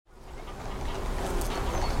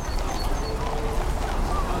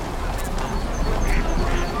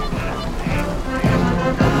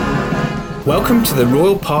Welcome to the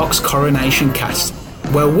Royal Parks Coronation Cast,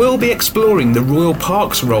 where we'll be exploring the Royal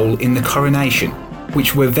Parks' role in the coronation,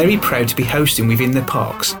 which we're very proud to be hosting within the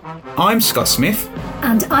parks. I'm Scott Smith.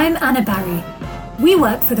 And I'm Anna Barry. We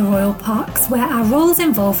work for the Royal Parks, where our roles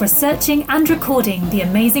involve researching and recording the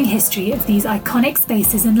amazing history of these iconic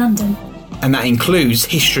spaces in London. And that includes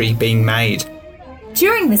history being made.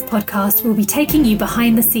 During this podcast, we'll be taking you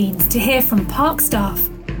behind the scenes to hear from park staff,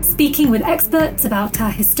 speaking with experts about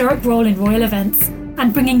our historic role in royal events,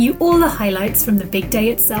 and bringing you all the highlights from the big day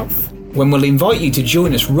itself. When we'll invite you to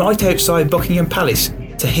join us right outside Buckingham Palace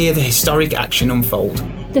to hear the historic action unfold.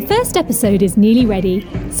 The first episode is nearly ready,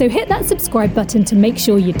 so hit that subscribe button to make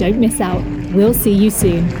sure you don't miss out. We'll see you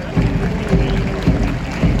soon.